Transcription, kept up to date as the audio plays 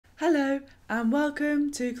Hello and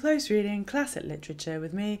welcome to Close Reading Classic Literature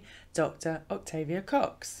with me, Dr. Octavia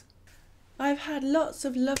Cox. I've had lots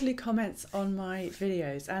of lovely comments on my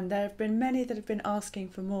videos and there have been many that have been asking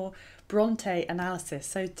for more Brontë analysis.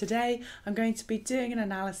 So today I'm going to be doing an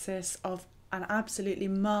analysis of an absolutely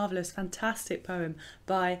marvellous, fantastic poem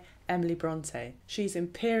by Emily Brontë. She's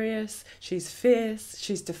imperious, she's fierce,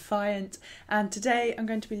 she's defiant, and today I'm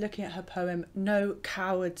going to be looking at her poem No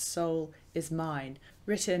Coward Soul Is Mine,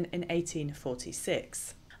 written in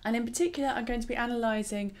 1846. And in particular, I'm going to be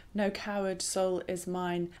analysing No Coward Soul Is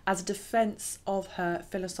Mine as a defence of her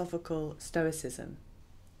philosophical Stoicism.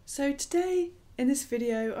 So today, in this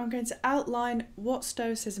video, I'm going to outline what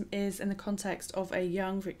Stoicism is in the context of a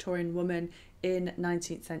young Victorian woman in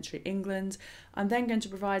 19th century England. I'm then going to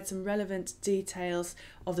provide some relevant details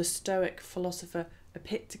of the Stoic philosopher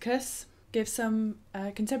Epictetus, give some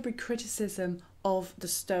contemporary criticism of the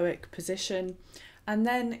Stoic position, and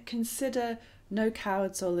then consider No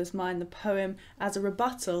Coward Soul Is Mine, the poem, as a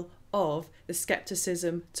rebuttal of the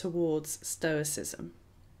scepticism towards Stoicism.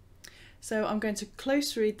 So I'm going to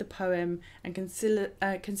close read the poem and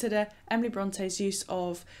consider Emily Bronte's use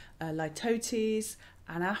of litotes,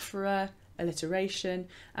 anaphora, alliteration,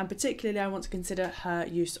 and particularly I want to consider her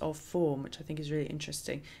use of form, which I think is really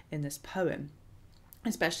interesting in this poem,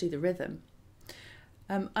 especially the rhythm.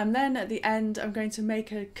 And then at the end I'm going to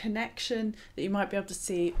make a connection that you might be able to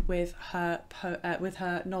see with her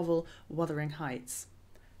novel Wuthering Heights.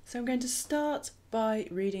 So I'm going to start by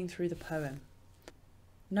reading through the poem.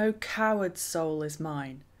 No coward soul is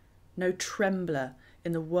mine, no trembler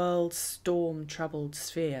in the world's storm-troubled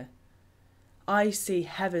sphere. I see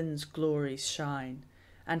heaven's glories shine,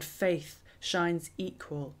 and faith shines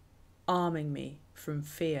equal, arming me from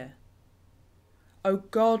fear. O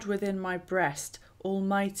God within my breast,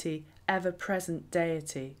 almighty, ever-present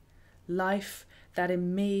deity, life that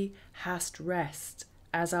in me hast rest,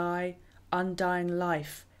 as I, undying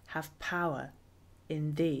life, have power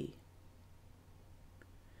in thee.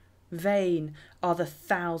 Vain are the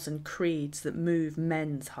thousand creeds that move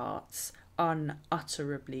men's hearts,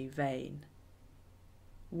 unutterably vain.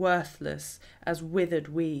 Worthless as withered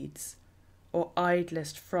weeds, or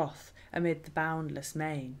idlest froth amid the boundless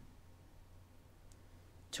main.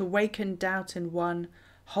 To waken doubt in one,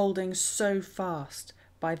 holding so fast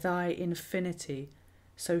by thy infinity,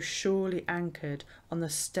 so surely anchored on the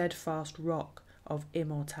steadfast rock of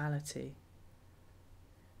immortality.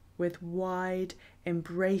 With wide,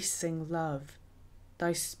 embracing love,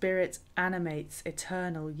 thy spirit animates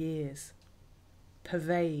eternal years,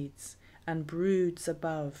 pervades and broods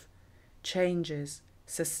above, changes,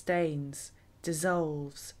 sustains,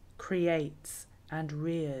 dissolves, creates, and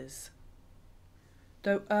rears.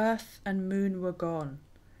 Though earth and moon were gone,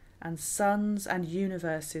 and suns and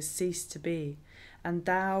universes ceased to be, and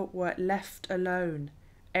thou wert left alone,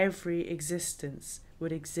 every existence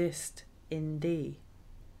would exist in thee.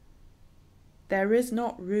 There is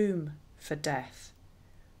not room for death,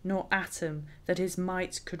 nor atom that his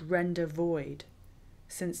might could render void,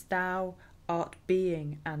 since thou art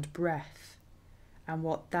being and breath, and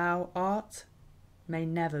what thou art may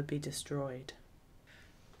never be destroyed.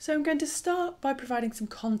 So I'm going to start by providing some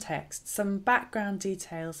context, some background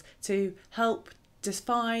details to help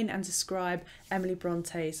define and describe Emily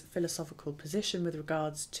Bronte's philosophical position with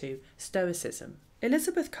regards to Stoicism.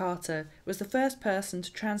 Elizabeth Carter was the first person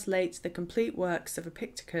to translate the complete works of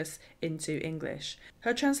Epictetus into English.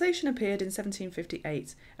 Her translation appeared in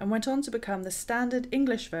 1758 and went on to become the standard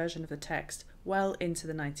English version of the text well into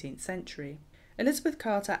the 19th century. Elizabeth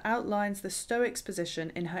Carter outlines the Stoics'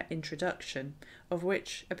 position in her introduction, of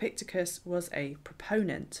which Epictetus was a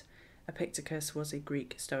proponent. Epictetus was a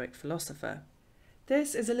Greek Stoic philosopher.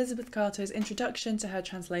 This is Elizabeth Carter's introduction to her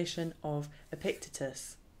translation of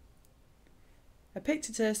Epictetus.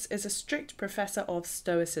 Epictetus is a strict professor of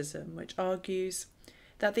Stoicism, which argues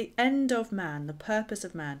that the end of man, the purpose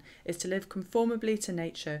of man, is to live conformably to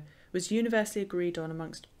nature, was universally agreed on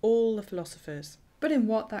amongst all the philosophers. But in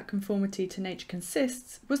what that conformity to nature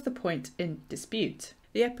consists was the point in dispute.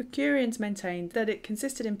 The Epicureans maintained that it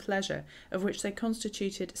consisted in pleasure, of which they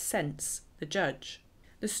constituted sense, the judge.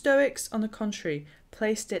 The Stoics, on the contrary,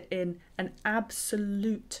 placed it in an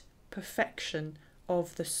absolute perfection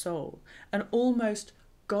of the soul, an almost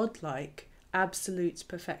godlike absolute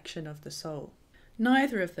perfection of the soul.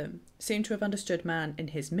 Neither of them seem to have understood man in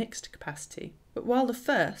his mixed capacity, but while the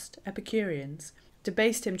first, Epicureans,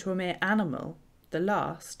 debased him to a mere animal, the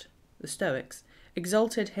last, the Stoics,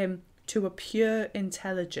 exalted him to a pure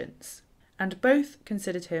intelligence, and both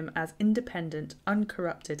considered him as independent,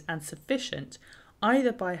 uncorrupted, and sufficient,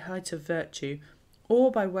 either by height of virtue or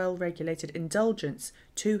by well-regulated indulgence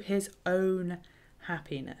to his own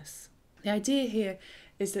happiness. The idea here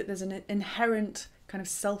is that there's an inherent kind of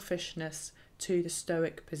selfishness to the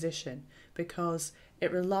Stoic position because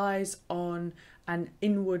it relies on an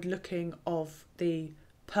inward looking of the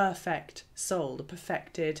perfect soul, the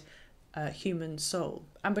perfected human soul.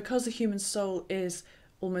 And because the human soul is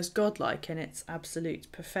almost godlike in its absolute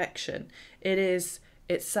perfection, it is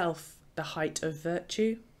itself the height of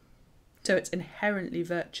virtue, so it's inherently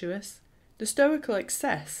virtuous. The Stoical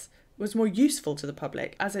excess was more useful to the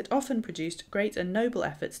public as it often produced great and noble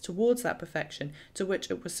efforts towards that perfection to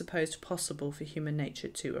which it was supposed possible for human nature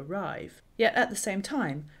to arrive. Yet at the same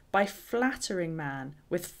time, by flattering man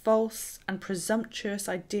with false and presumptuous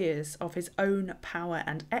ideas of his own power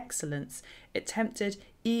and excellence, it tempted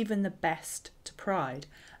even the best to pride.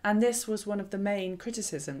 And this was one of the main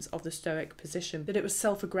criticisms of the Stoic position, that it was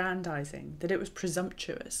self-aggrandizing, that it was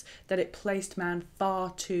presumptuous, that it placed man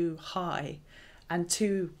far too high and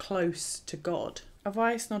too close to God. A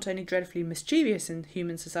vice not only dreadfully mischievous in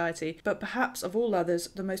human society, but perhaps of all others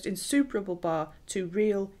the most insuperable bar to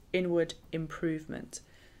real inward improvement.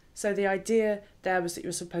 So the idea there was that you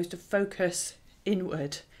were supposed to focus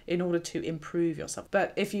inward in order to improve yourself.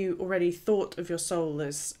 But if you already thought of your soul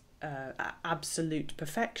as absolute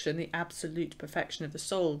perfection, the absolute perfection of the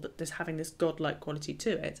soul, but there's having this godlike quality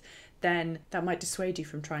to it, then that might dissuade you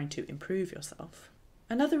from trying to improve yourself.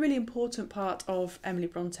 Another really important part of Emily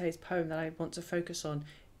Bronte's poem that I want to focus on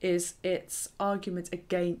is its argument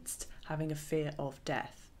against having a fear of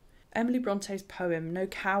death. Emily Bronte's poem, No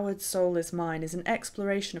Coward Soul Is Mine, is an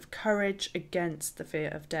exploration of courage against the fear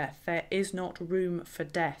of death. There is not room for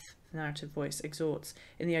death, the narrative voice exhorts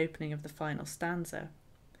in the opening of the final stanza.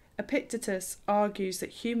 Epictetus argues that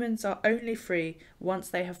humans are only free once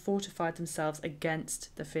they have fortified themselves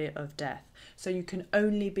against the fear of death. So you can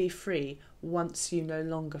only be free once you no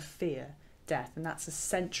longer fear death, and that's a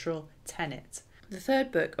central tenet. The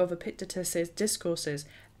third book of Epictetus's discourses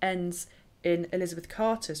ends in Elizabeth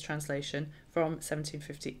Carter's translation from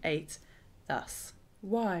 1758 thus: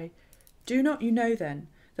 Why, do not you know then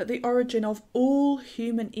that the origin of all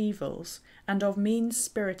human evils and of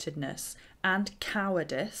mean-spiritedness and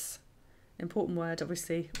cowardice, important word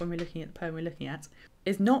obviously when we're looking at the poem we're looking at,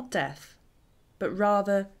 is not death, but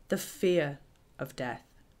rather the fear of death.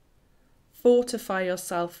 Fortify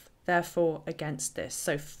yourself therefore against this.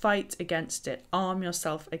 So fight against it, arm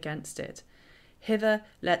yourself against it. Hither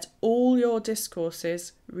let all your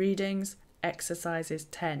discourses, readings, exercises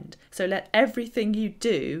tend. So let everything you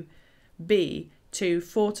do be to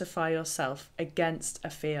fortify yourself against a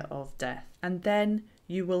fear of death. And then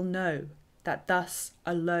you will know that thus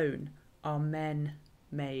alone are men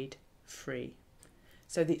made free.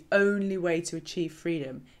 So the only way to achieve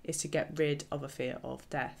freedom is to get rid of a fear of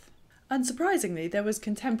death. Unsurprisingly, there was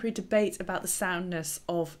contemporary debate about the soundness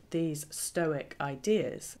of these Stoic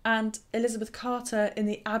ideas, and Elizabeth Carter, in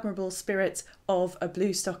the admirable spirit of a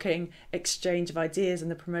blue stocking exchange of ideas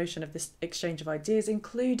and the promotion of this exchange of ideas,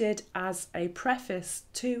 included as a preface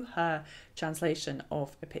to her translation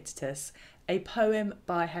of Epictetus a poem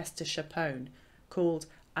by Hester Chapone called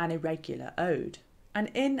An Irregular Ode.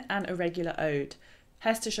 And in An Irregular Ode,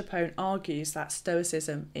 Hester Chapone argues that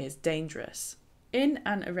Stoicism is dangerous. In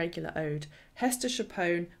An Irregular Ode, Hester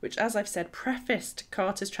Chapone, which as I've said prefaced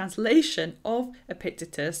Carter's translation of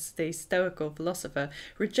Epictetus, the Stoical philosopher,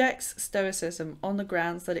 rejects Stoicism on the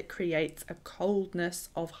grounds that it creates a coldness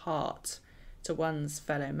of heart to one's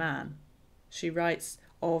fellow man. She writes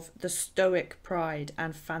of the Stoic pride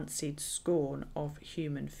and fancied scorn of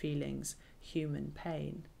human feelings, human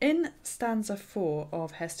pain. In stanza 4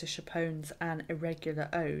 of Hester Chapone's An Irregular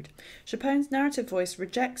Ode, Chapone's narrative voice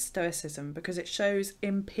rejects Stoicism because it shows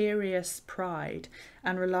imperious pride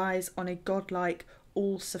and relies on a godlike,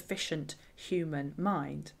 all-sufficient human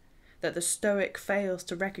mind. That the Stoic fails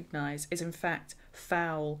to recognise is in fact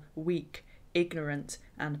foul, weak, ignorant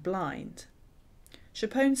and blind.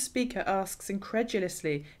 Chapone's speaker asks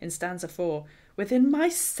incredulously in stanza 4, "Within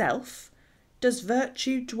myself does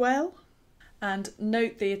virtue dwell?" And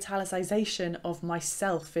note the italicization of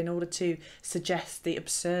myself in order to suggest the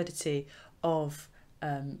absurdity of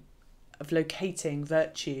locating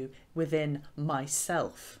virtue within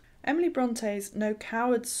myself. Emily Bronte's No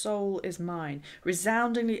Coward Soul Is Mine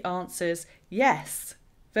resoundingly answers, yes,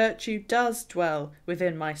 virtue does dwell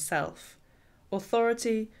within myself.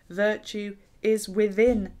 Authority, virtue, is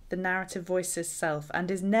within the narrative voice's self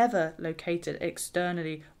and is never located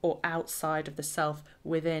externally or outside of the self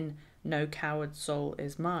within No Coward Soul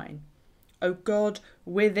Is Mine. O God,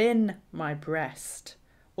 within my breast,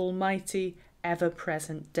 almighty,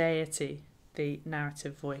 ever-present deity, the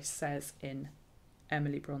narrative voice says in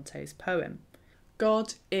Emily Bronte's poem.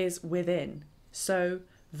 God is within, so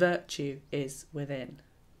virtue is within.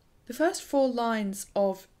 The first 4 lines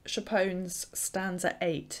of Chapone's stanza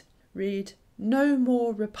 8 read, "No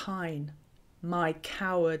more repine, my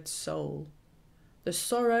coward soul, the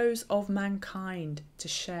sorrows of mankind to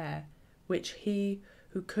share, which he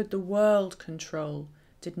who could the world control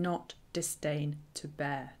did not disdain to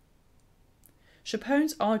bear."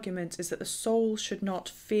 Chapone's argument is that the soul should not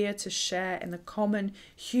fear to share in the common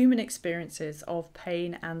human experiences of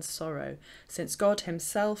pain and sorrow, since God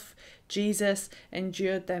himself, Jesus,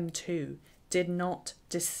 endured them too, did not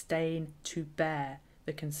disdain to bear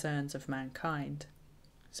the concerns of mankind.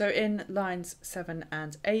 So in lines 7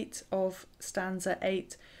 and 8 of stanza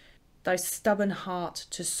 8, thy stubborn heart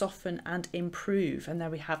to soften and improve, and there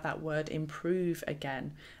we have that word improve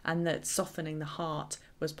again, and that softening the heart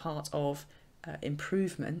was part of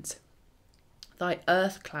improvement. Thy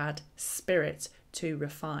earth-clad spirit to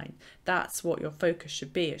refine. That's what your focus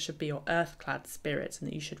should be. It should be your earth-clad spirit, and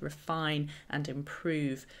that you should refine and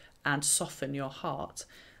improve and soften your heart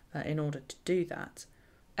in order to do that.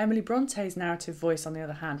 Emily Bronte's narrative voice, on the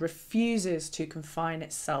other hand, refuses to confine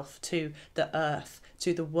itself to the earth,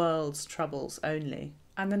 to the world's troubles only.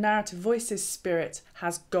 And the narrative voice's spirit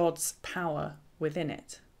has God's power within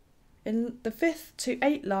it. In the 5th to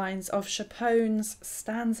 8 lines of Chapone's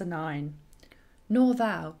stanza 9, "Nor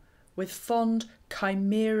thou, with fond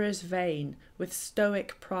chimeras vain, with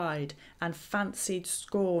stoic pride and fancied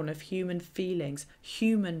scorn of human feelings,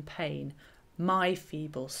 human pain, my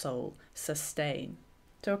feeble soul sustain."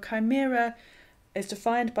 So a chimera is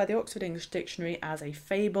defined by the Oxford English Dictionary as a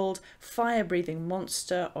fabled, fire-breathing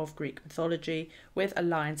monster of Greek mythology with a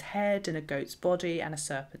lion's head and a goat's body and a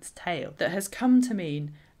serpent's tail that has come to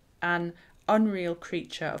mean an unreal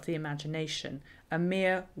creature of the imagination, a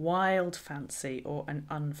mere wild fancy or an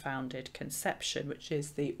unfounded conception, which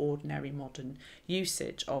is the ordinary modern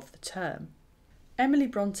usage of the term. Emily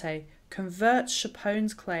Brontë converts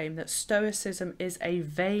Chapone's claim that Stoicism is a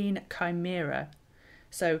vain chimera,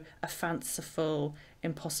 so a fanciful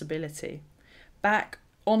impossibility, back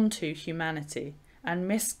onto humanity and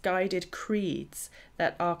misguided creeds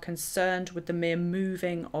that are concerned with the mere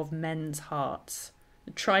moving of men's hearts.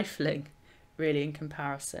 Trifling, really, in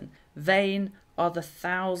comparison. Vain are the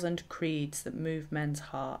 1,000 creeds that move men's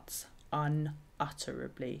hearts,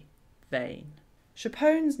 unutterably vain.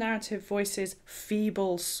 Chapone's narrative voice's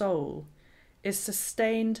feeble soul is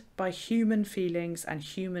sustained by human feelings and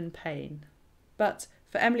human pain. But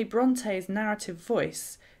for Emily Bronte's narrative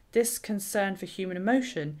voice, this concern for human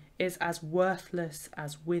emotion is as worthless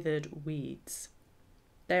as withered weeds.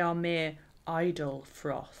 They are mere idle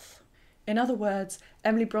froth. In other words,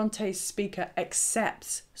 Emily Bronte's speaker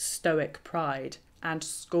accepts stoic pride and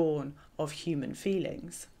scorn of human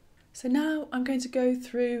feelings. So now I'm going to go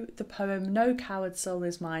through the poem No Coward Soul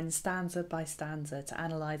Is Mine, stanza by stanza, to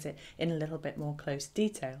analyse it in a little bit more close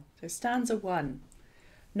detail. So stanza 1.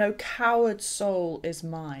 No coward soul is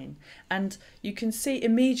mine. And you can see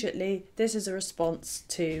immediately this is a response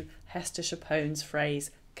to Hester Chapone's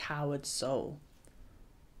phrase, coward soul.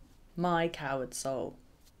 My coward soul.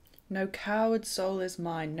 No coward soul is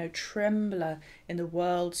mine, no trembler in the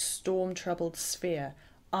world's storm-troubled sphere.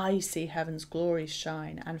 I see heaven's glories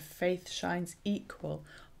shine, and faith shines equal,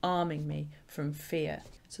 arming me from fear.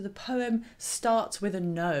 So the poem starts with a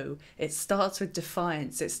no. It starts with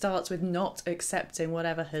defiance. It starts with not accepting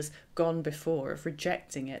whatever has gone before, of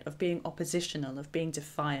rejecting it, of being oppositional, of being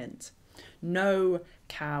defiant. No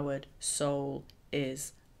coward soul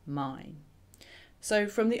is mine. So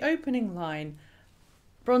from the opening line,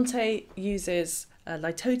 Brontë uses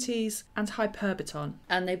litotes and hyperbaton,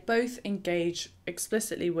 and they both engage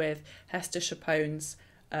explicitly with Hester Chapone's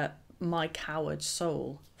my coward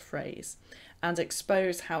soul phrase, and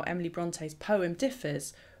expose how Emily Bronte's poem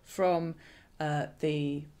differs from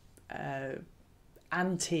the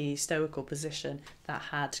anti-stoical position that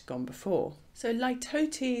had gone before. So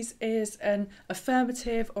litotes is an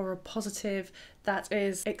affirmative or a positive that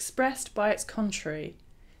is expressed by its contrary,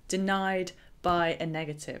 denied by a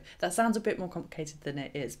negative. That sounds a bit more complicated than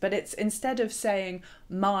it is, but it's, instead of saying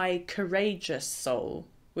my courageous soul,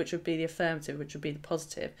 which would be the affirmative, which would be the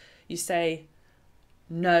positive, you say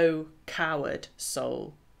no coward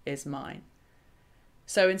soul is mine.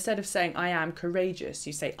 So instead of saying I am courageous,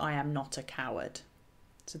 you say I am not a coward.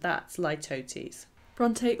 So that's litotes.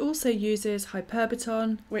 Brontë also uses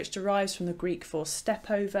hyperbaton, which derives from the Greek for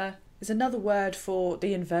step over. Is another word for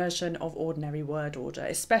the inversion of ordinary word order,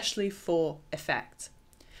 especially for effect.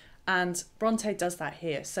 And Brontë does that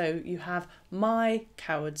here. So you have my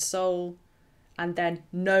coward soul, and then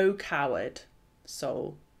no coward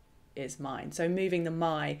soul is mine. So moving the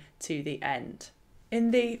my to the end.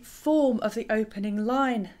 In the form of the opening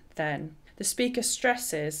line, then, the speaker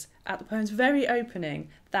stresses at the poem's very opening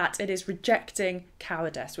that it is rejecting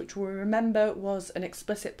cowardice, which we'll remember was an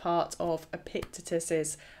explicit part of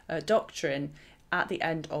Epictetus's doctrine at the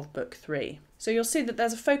end of Book 3. So you'll see that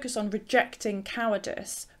there's a focus on rejecting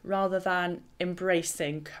cowardice rather than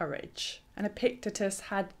embracing courage. And Epictetus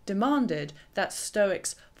had demanded that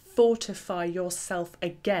Stoics fortify yourself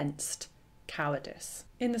against cowardice.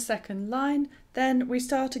 In the second line, then we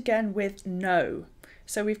start again with no.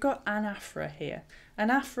 So we've got anaphora here.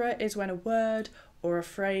 Anaphora is when a word or a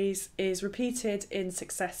phrase is repeated in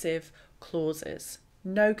successive clauses.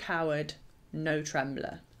 No coward, no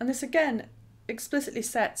trembler. And this again explicitly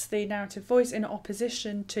sets the narrative voice in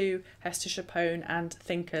opposition to Hester Chapone and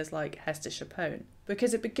thinkers like Hester Chapone,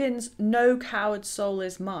 because it begins, no coward soul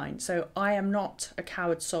is mine. So I am not a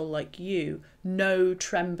coward soul like you. No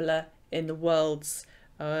trembler in the world's,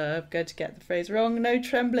 I'm going to get the phrase wrong, no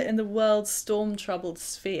trembler in the world's storm-troubled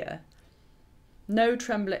sphere. No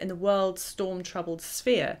trembler in the world's storm-troubled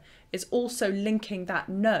sphere is also linking that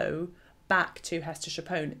no back to Hester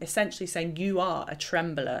Chapone, essentially saying you are a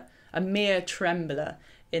trembler, a mere trembler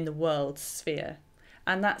in the world's sphere.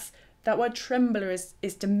 And that word trembler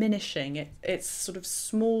is diminishing. It's sort of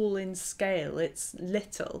small in scale. It's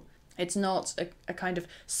little. It's not a kind of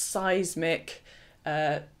seismic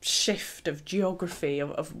shift of geography,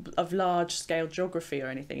 of large scale geography or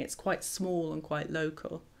anything. It's quite small and quite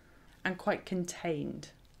local and quite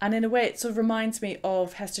contained. And in a way, it sort of reminds me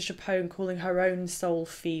of Hester Chapone calling her own soul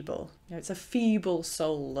feeble. You know, it's a feeble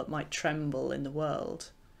soul that might tremble in the world,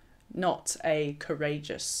 not a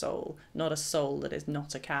courageous soul, not a soul that is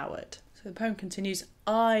not a coward. So the poem continues,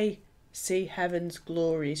 I see heaven's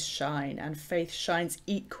glories shine, and faith shines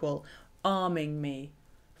equal, arming me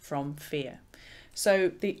from fear. So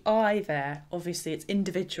the I there, obviously it's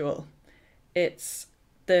individual. It's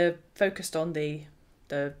focused on the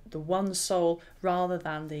one soul rather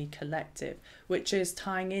than the collective, which is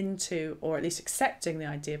tying into, or at least accepting the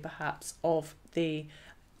idea perhaps, of the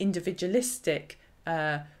individualistic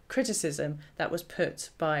criticism that was put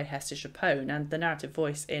by Hester Chapone. And the narrative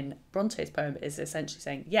voice in Bronte's poem is essentially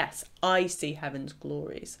saying, yes, I see heaven's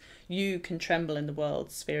glories. You can tremble in the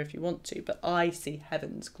world's sphere if you want to, but I see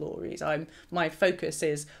heaven's glories. My focus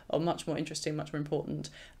is on much more interesting, much more important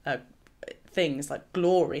things like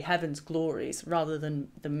glory, heaven's glories, rather than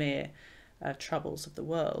the mere troubles of the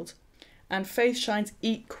world. And faith shines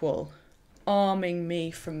equal, arming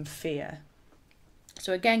me from fear.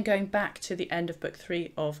 So again, going back to the end of Book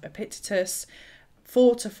 3 of Epictetus,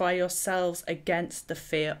 fortify yourselves against the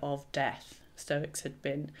fear of death, Stoics had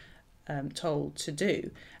been told to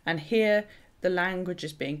do. And here the language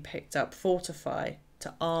is being picked up, fortify,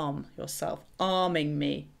 to arm yourself, arming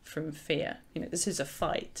me from fear. You know, this is a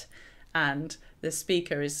fight, and the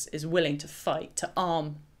speaker is willing to fight, to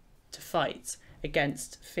arm, to fight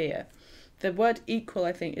against fear. The word equal,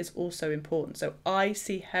 I think, is also important. So I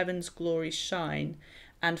see heaven's glory shine,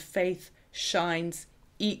 and faith shines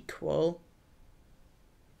equal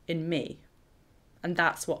in me. And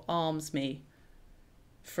that's what arms me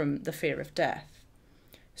from the fear of death.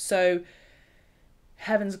 So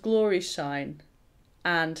heaven's glory shine,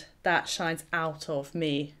 and that shines out of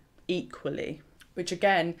me equally, which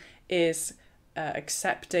again is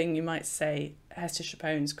accepting, you might say, Hester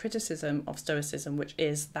Chapone's criticism of Stoicism, which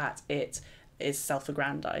is that it is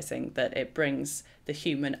self-aggrandizing, that it brings the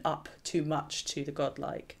human up too much to the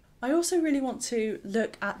godlike. I also really want to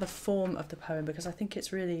look at the form of the poem because I think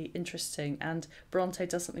it's really interesting, and Brontë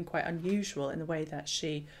does something quite unusual in the way that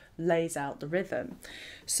she lays out the rhythm.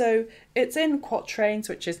 So it's in quatrains,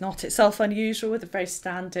 which is not itself unusual, with a very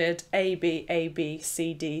standard A, B,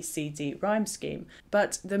 C, D rhyme scheme.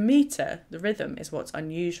 But the meter, the rhythm, is what's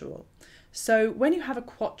unusual. So when you have a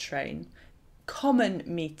quatrain, common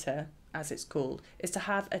meter, as it's called, is to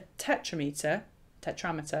have a tetrameter,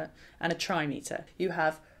 and a trimeter. You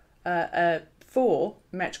have 4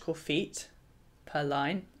 metrical feet per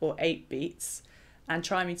line, or 8 beats, and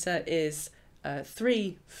trimeter is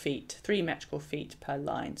 3 metrical feet per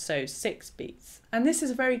line, so 6 beats. And this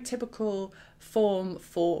is a very typical form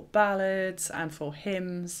for ballads and for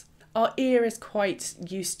hymns. Our ear is quite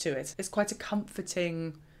used to it. It's quite a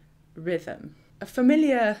comforting rhythm. A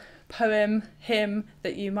familiar poem, hymn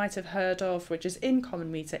that you might have heard of, which is in common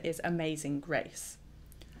meter, is Amazing Grace.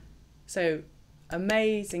 So,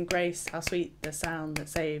 amazing grace, how sweet the sound that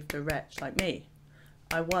saved a wretch like me.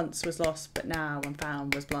 I once was lost, but now I'm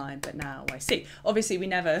found, was blind, but now I see. Obviously, we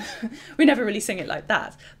never really sing it like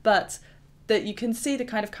that, but that you can see the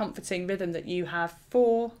kind of comforting rhythm that you have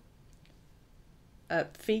 4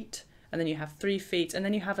 feet and then you have 3 feet, and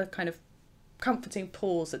then you have a kind of comforting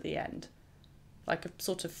pause at the end, like a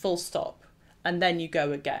sort of full stop, and then you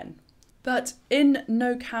go again. But in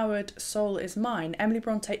No Coward Soul Is Mine, Emily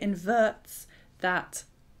Brontë inverts that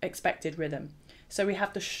expected rhythm. So we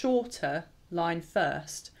have the shorter line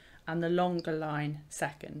first and the longer line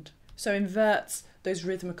second. So inverts those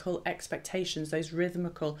rhythmical expectations, those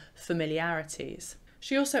rhythmical familiarities.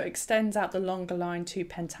 She also extends out the longer line to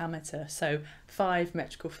pentameter, so 5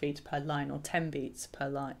 metrical feet per line or 10 beats per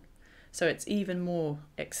line. So it's even more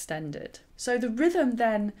extended. So the rhythm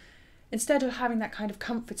then, instead of having that kind of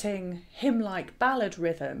comforting hymn-like ballad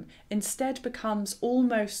rhythm, instead becomes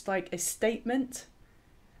almost like a statement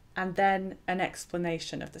and then an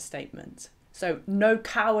explanation of the statement. So, no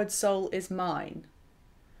coward soul is mine.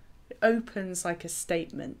 It opens like a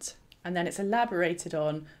statement, and then it's elaborated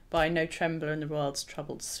on by no trembler in the world's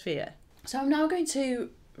troubled sphere. So I'm now going to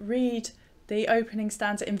read the opening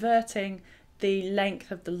stanza, inverting the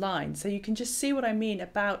length of the line, so you can just see what I mean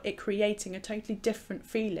about it creating a totally different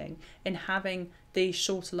feeling in having the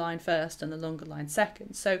shorter line first and the longer line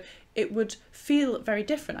second. So it would feel very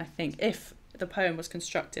different, I think, if the poem was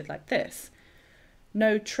constructed like this.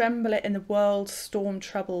 No trembler in the world's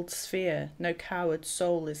storm-troubled sphere, no coward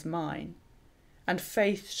soul is mine. And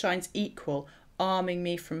faith shines equal, arming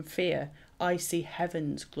me from fear. I see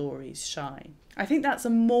heaven's glories shine. I think that's a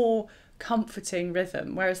more comforting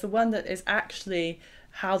rhythm, whereas the one that is actually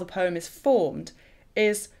how the poem is formed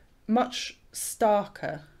is much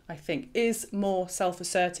starker, I think, is more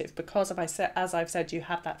self-assertive, because as I've said, you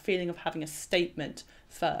have that feeling of having a statement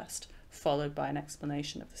first, followed by an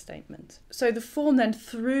explanation of the statement. So the form then,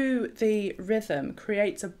 through the rhythm,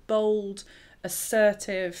 creates a bold,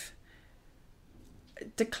 assertive,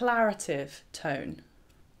 declarative tone.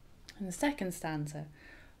 And the second stanza,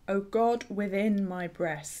 O God within my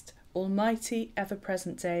breast, almighty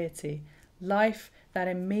ever-present deity, life that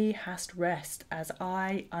in me hast rest, as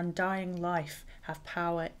I, undying life, have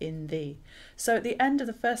power in thee. So at the end of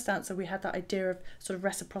the first stanza, we had that idea of sort of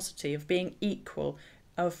reciprocity, of being equal,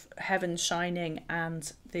 of heaven shining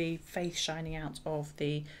and the faith shining out of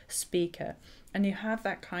the speaker. And you have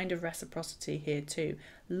that kind of reciprocity here too.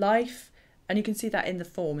 Life, and you can see that in the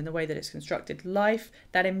form, in the way that it's constructed. Life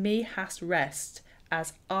that in me hast rest,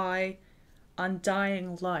 as I,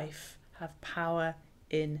 undying life, have power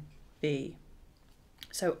in thee.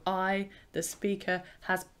 So I, the speaker,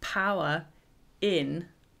 has power in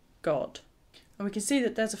God. And we can see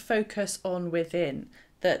that there's a focus on within,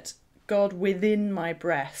 that God within my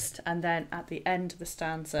breast, and then at the end of the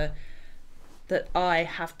stanza, that I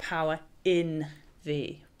have power in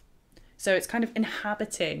thee. So it's kind of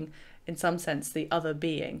inhabiting, in some sense, the other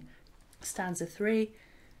being. Stanza 3,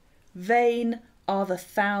 vain are the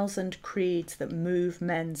 1,000 creeds that move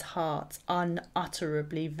men's hearts,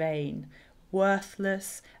 unutterably vain,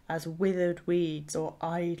 worthless as withered weeds or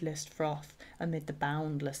idlest froth amid the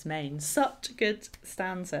boundless main. Such a good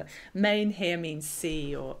stanza. Main here means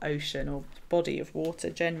sea or ocean or body of water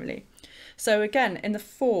generally. So again, in the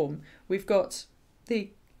form, we've got the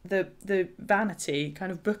vanity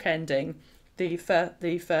kind of bookending the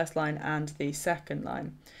first line and the second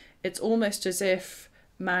line. It's almost as if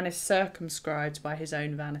man is circumscribed by his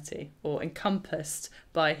own vanity, or encompassed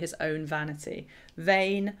by his own vanity.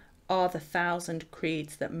 Vain are the 1,000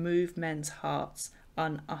 creeds that move men's hearts,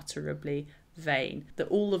 unutterably vain. That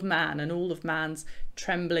all of man and all of man's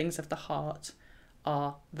tremblings of the heart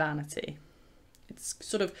are vanity. It's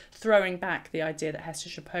sort of throwing back the idea that Hester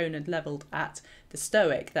Chapone had levelled at the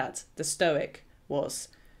Stoic, that the Stoic was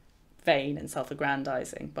vain and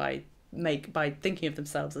self-aggrandising by thinking of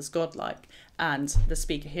themselves as godlike, and the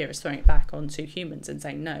speaker here is throwing it back onto humans and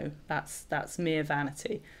saying, no, that's mere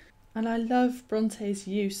vanity. And I love Bronte's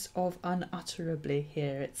use of unutterably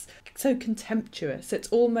here. It's so contemptuous. It's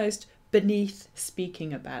almost beneath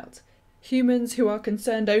speaking about. Humans who are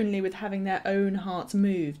concerned only with having their own hearts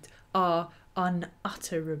moved are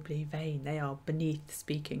unutterably vain. They are beneath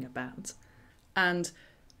speaking about. And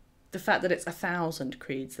the fact that it's 1,000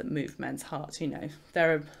 creeds that move men's hearts, you know,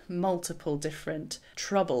 there are multiple different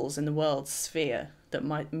troubles in the world's sphere that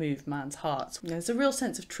might move man's hearts. There's a real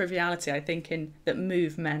sense of triviality, I think, that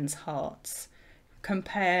move men's hearts,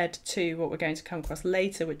 compared to what we're going to come across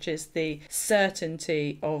later, which is the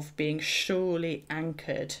certainty of being surely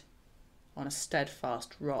anchored on a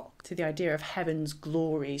steadfast rock, to the idea of heaven's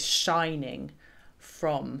glories shining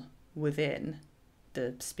from within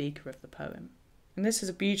the speaker of the poem. And this is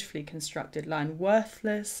a beautifully constructed line,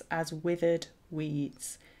 worthless as withered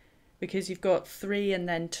weeds, because you've got 3 and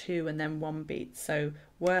then 2 and then 1 beat. So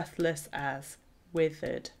worthless as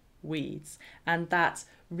withered weeds. And that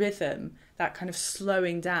rhythm, that kind of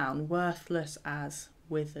slowing down, worthless as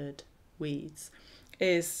withered weeds,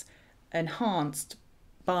 is enhanced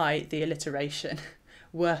by the alliteration,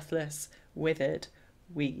 worthless, withered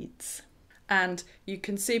weeds. And you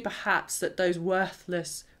can see perhaps that those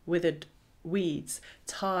worthless, withered weeds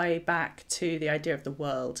tie back to the idea of the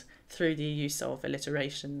world through the use of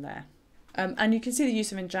alliteration there. And you can see the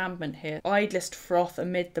use of enjambment here. Idlest froth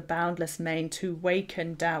amid the boundless main, to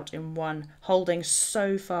waken doubt in one, holding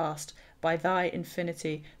so fast by thy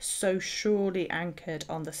infinity, so surely anchored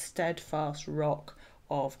on the steadfast rock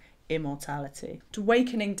of immortality.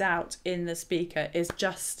 Awakening doubt in the speaker is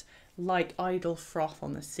just like idle froth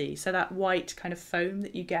on the sea. So that white kind of foam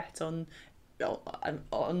that you get on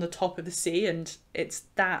the top of the sea, and it's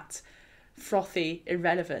that frothy,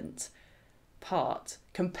 irrelevant part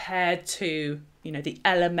compared to, you know, the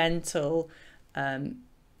elemental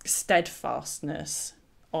steadfastness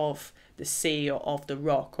of the sea or of the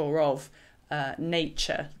rock or of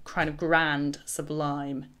nature, kind of grand,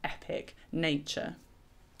 sublime, epic nature.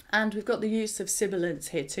 And we've got the use of sibilance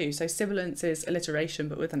here too. So sibilance is alliteration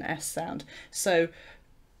but with an S sound. So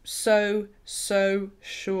surely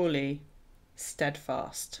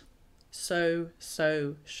steadfast. So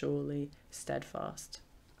surely steadfast.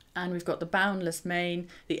 And we've got the boundless main,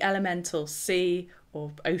 the elemental sea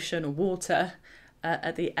or ocean or water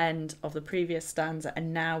at the end of the previous stanza,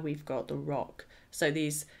 and now we've got the rock. So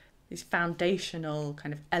these foundational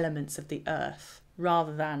kind of elements of the earth,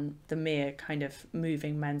 rather than the mere kind of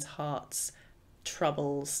moving men's hearts,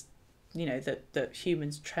 troubles, you know, that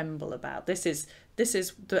humans tremble about. This is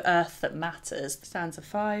the earth that matters. Stanza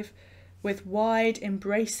 5. With wide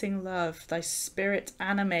embracing love, thy spirit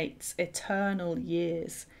animates eternal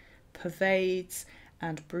years, pervades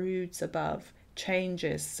and broods above,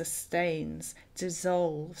 changes, sustains,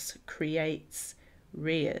 dissolves, creates,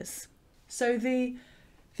 rears. So the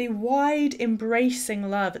wide embracing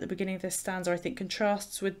love at the beginning of this stanza, I think,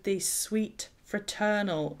 contrasts with the sweet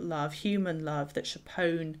fraternal love, human love, that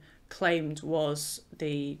Chapone claimed was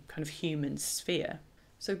the kind of human sphere.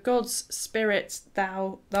 So God's spirit,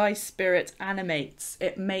 thy spirit animates,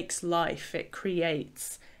 it makes life, it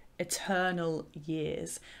creates eternal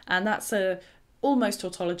years. And that's almost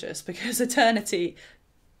tautologous, because eternity,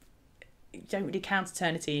 you don't really count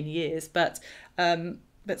eternity in years, but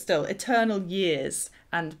still, eternal years,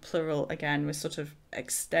 and plural again, we're sort of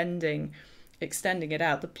extending it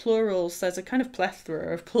out. The plurals, there's a kind of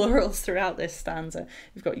plethora of plurals throughout this stanza.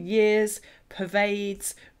 We've got years,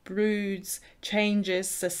 pervades, broods, changes,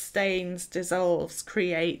 sustains, dissolves,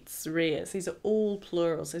 creates, rears. These are all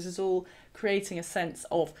plurals. This is all creating a sense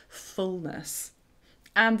of fullness,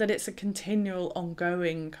 and that it's a continual,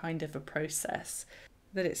 ongoing kind of a process,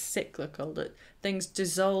 that it's cyclical, that things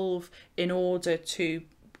dissolve in order to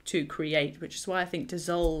create, which is why I think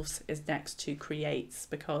dissolves is next to creates,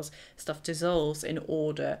 because stuff dissolves in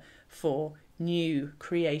order for new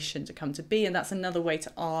creation to come to be. And that's another way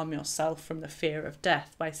to arm yourself from the fear of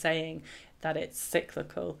death, by saying that it's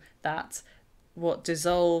cyclical, that what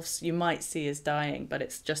dissolves you might see as dying, but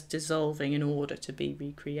it's just dissolving in order to be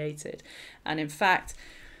recreated. And in fact,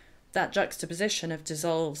 that juxtaposition of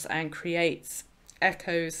dissolves and creates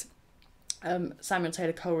echoes Samuel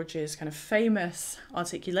Taylor Coleridge's kind of famous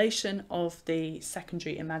articulation of the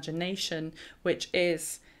secondary imagination, which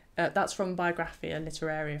is that's from Biographia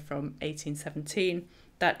Literaria from 1817,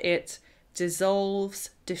 that it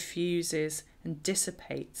dissolves, diffuses and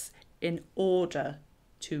dissipates in order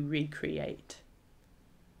to recreate.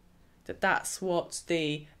 That's what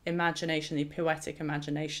the imagination, the poetic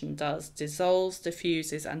imagination does, dissolves,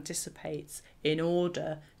 diffuses and dissipates in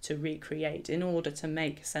order to recreate, in order to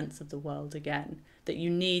make sense of the world again. That you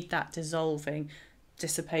need that dissolving,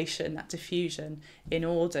 dissipation, that diffusion in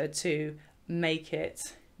order to make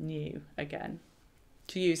it new again,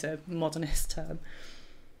 to use a modernist term.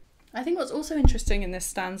 I think what's also interesting in this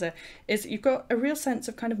stanza is that you've got a real sense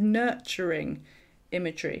of kind of nurturing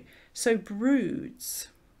imagery. So broods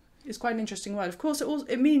is quite an interesting word. Of course,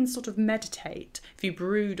 it means sort of meditate. If you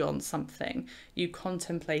brood on something, you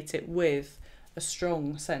contemplate it with a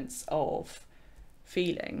strong sense of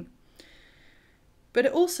feeling. But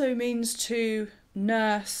it also means to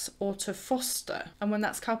nurse or to foster. And when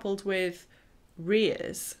that's coupled with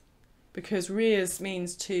rears, because rears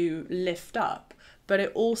means to lift up, but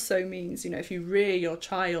it also means, you know, if you rear your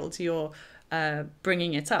child, you're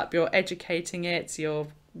bringing it up, you're educating it, you're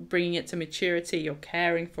bringing it to maturity, you're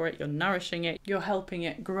caring for it, you're nourishing it, you're helping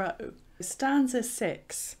it grow. Stanza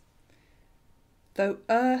 6. Though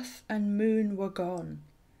earth and moon were gone,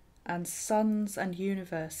 and suns and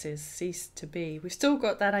universes cease to be. We've still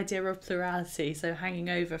got that idea of plurality, so hanging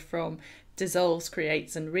over from dissolves,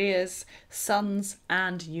 creates and rears, suns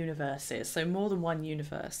and universes, so more than one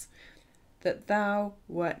universe. That thou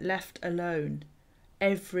wert left alone,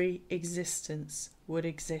 every existence would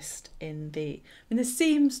exist in thee. And there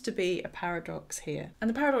seems to be a paradox here. And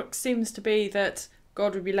the paradox seems to be that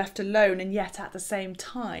God would be left alone, and yet at the same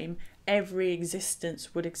time, every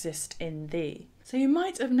existence would exist in thee. So you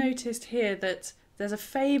might have noticed here that there's a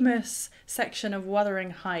famous section of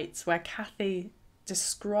Wuthering Heights where Cathy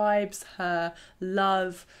describes her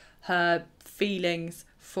love, her feelings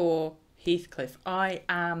for Heathcliff. I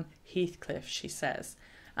am Heathcliff, she says.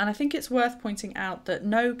 And I think it's worth pointing out that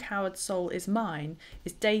No Coward Soul Is Mine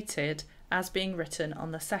is dated as being written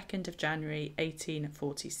on the 2nd of January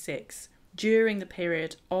 1846, during the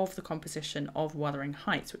period of the composition of Wuthering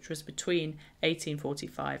Heights, which was between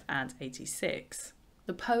 1845 and 86.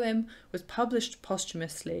 The poem was published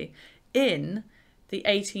posthumously in the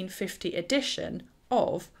 1850 edition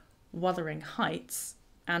of Wuthering Heights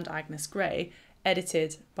and Agnes Grey,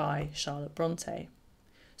 edited by Charlotte Brontë.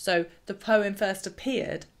 So the poem first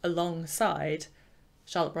appeared alongside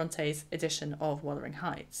Charlotte Bronte's edition of Wuthering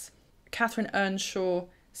Heights. Catherine Earnshaw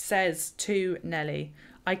says to Nelly,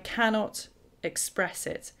 I cannot express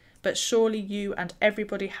it, but surely you and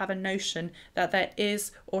everybody have a notion that there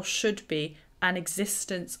is or should be an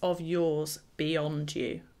existence of yours beyond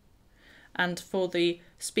you. And for the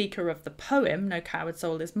speaker of the poem, No Coward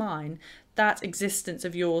Soul Is Mine, that existence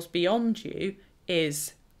of yours beyond you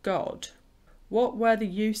is God. What were the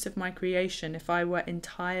use of my creation if I were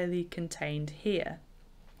entirely contained here?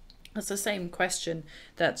 That's the same question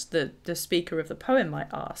that the speaker of the poem might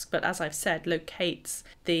ask, but as I've said, locates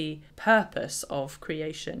the purpose of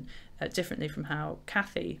creation differently from how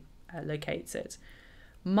Cathy locates it.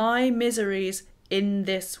 My miseries in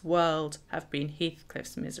this world have been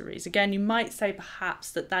Heathcliff's miseries. Again, you might say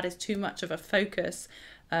perhaps that is too much of a focus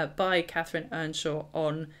by Catherine Earnshaw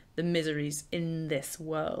on the miseries in this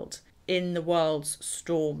world, in the world's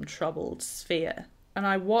storm-troubled sphere. And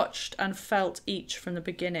I watched and felt each from the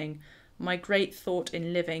beginning. My great thought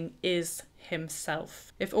in living is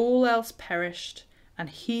himself. If all else perished and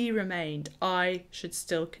he remained, I should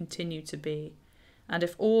still continue to be. And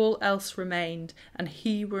if all else remained and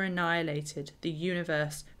he were annihilated, the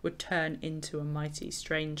universe would turn into a mighty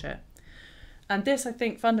stranger. And this, I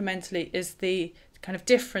think, fundamentally is the kind of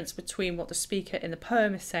difference between what the speaker in the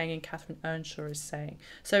poem is saying and Catherine Earnshaw is saying.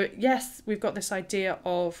 So yes, we've got this idea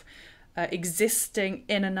of existing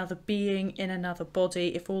in another being, in another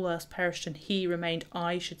body. If all else perished and he remained,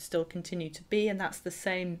 I should still continue to be. And that's the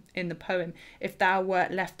same in the poem. If thou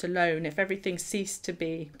wert left alone, if everything ceased to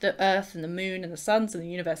be, the earth and the moon and the suns and the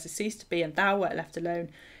universe ceased to be, and thou wert left alone,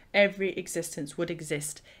 every existence would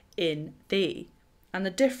exist in thee. And the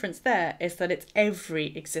difference there is that it's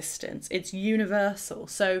every existence, it's universal.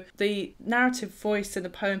 So the narrative voice in the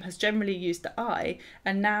poem has generally used the I,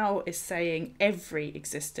 and now is saying every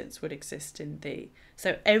existence would exist in thee.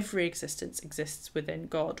 So every existence exists within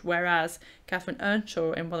God, whereas Catherine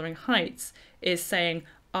Earnshaw in Wuthering Heights is saying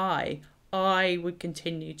I would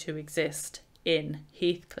continue to exist in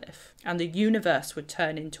Heathcliff, and the universe would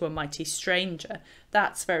turn into a mighty stranger.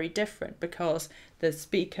 That's very different, because the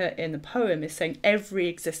speaker in the poem is saying every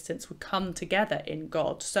existence would come together in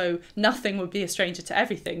God. So nothing would be a stranger to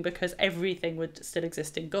everything, because everything would still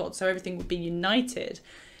exist in God. So everything would be united,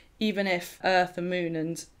 even if earth and moon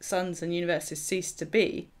and suns and universes ceased to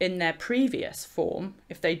be in their previous form.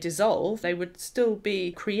 If they dissolve, they would still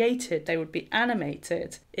be created, they would be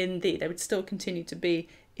animated in thee, they would still continue to be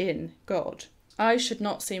in God. I should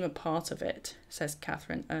not seem a part of it, says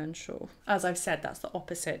Catherine Earnshaw. As I've said, that's the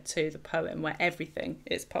opposite to the poem, where everything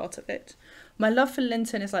is part of it. My love for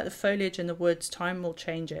Linton is like the foliage in the woods, time will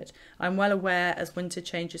change it. I'm well aware as winter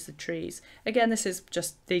changes the trees. Again, this is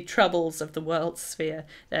just the troubles of the world sphere.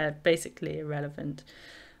 They're basically irrelevant.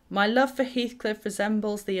 My love for Heathcliff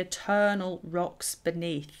resembles the eternal rocks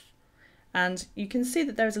beneath. And you can see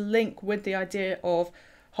that there's a link with the idea of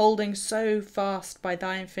holding so fast by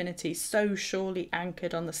thy infinity, so surely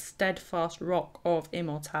anchored on the steadfast rock of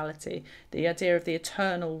immortality, the idea of the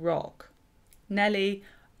eternal rock. Nelly,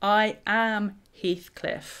 I am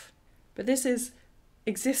Heathcliff. But this is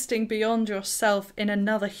existing beyond yourself in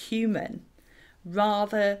another human,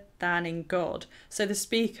 rather than in God. So the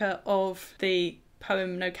speaker of the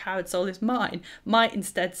poem No Coward Soul Is Mine might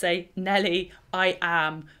instead say, Nelly, I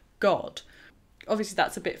am God. Obviously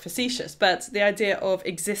that's a bit facetious, but the idea of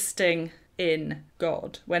existing in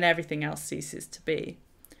God when everything else ceases to be.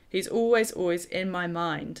 He's always in my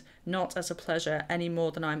mind, not as a pleasure any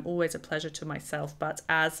more than I'm always a pleasure to myself, but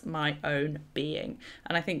as my own being.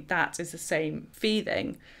 And I think that is the same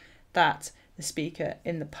feeling that the speaker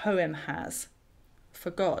in the poem has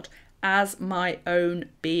for God, as my own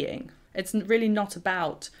being. It's really not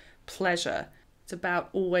about pleasure. It's about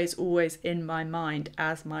always, always in my mind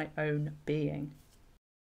as my own being.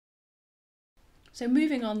 So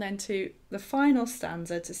moving on then to the final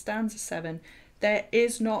stanza, to stanza 7, there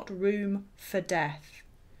is not room for death,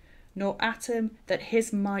 nor atom that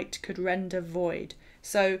his might could render void.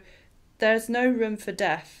 So there's no room for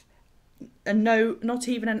death, and no, not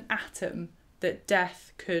even an atom that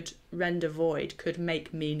death could render void, could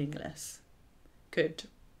make meaningless, could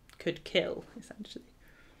kill, essentially.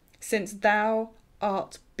 Since thou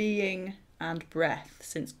art being and breath,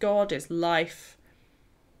 since God is life,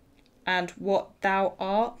 and what thou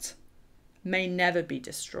art may never be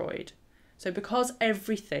destroyed. So because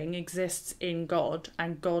everything exists in God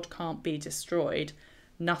and God can't be destroyed,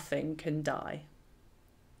 nothing can die.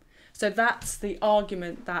 So that's the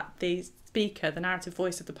argument that the speaker, the narrative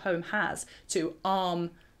voice of the poem, has to arm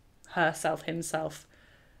herself, himself,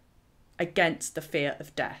 against the fear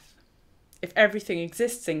of death. If everything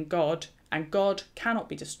exists in God and God cannot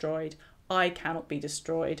be destroyed, I cannot be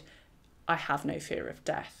destroyed, I have no fear of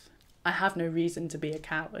death. I have no reason to be a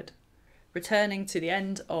coward. Returning to the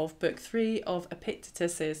end of Book 3 of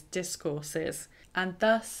Epictetus's Discourses, and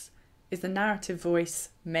thus is the narrative voice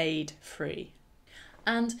made free.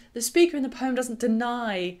 And the speaker in the poem doesn't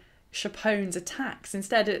deny Chapone's attacks.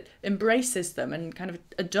 Instead, it embraces them and kind of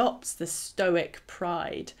adopts the Stoic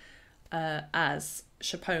pride, as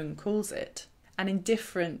Chapone calls it, an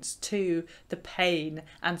indifference to the pain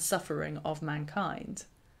and suffering of mankind.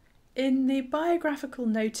 In the biographical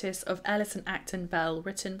notice of Ellis and Acton Bell,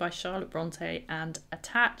 written by Charlotte Brontë and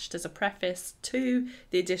attached as a preface to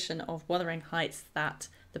the edition of Wuthering Heights that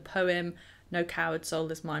the poem No Coward Soul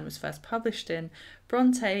Is Mine was first published in,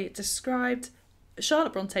 Charlotte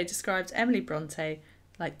Brontë described Emily Brontë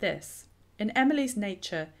like this: in Emily's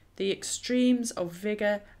nature, the extremes of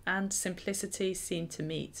vigour and simplicity seem to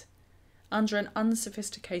meet. Under an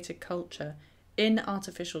unsophisticated culture, in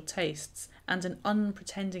artificial tastes, and an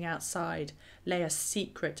unpretending outside, lay a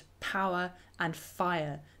secret power and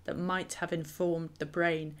fire that might have informed the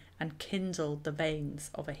brain and kindled the veins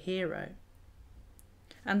of a hero.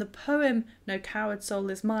 And the poem No Coward Soul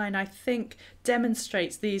Is Mine, I think,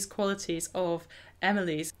 demonstrates these qualities of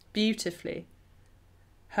Emily's beautifully.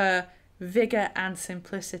 Her vigour and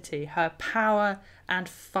simplicity, her power and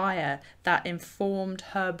fire that informed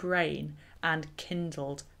her brain and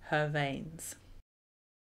kindled her veins.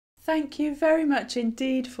 Thank you very much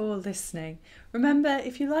indeed for listening. Remember,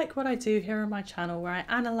 if you like what I do here on my channel where I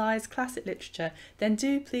analyse classic literature, then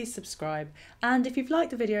do please subscribe. And if you've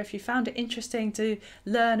liked the video, if you found it interesting to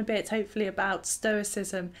learn a bit hopefully about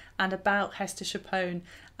Stoicism and about Hester Chapone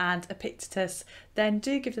and Epictetus, then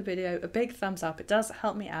do give the video a big thumbs up. It does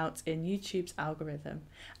help me out in YouTube's algorithm.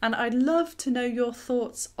 And I'd love to know your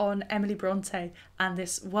thoughts on Emily Brontë and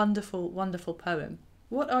this wonderful, wonderful poem.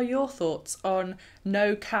 What are your thoughts on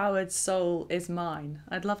No Coward Soul Is Mine?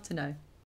 I'd love to know.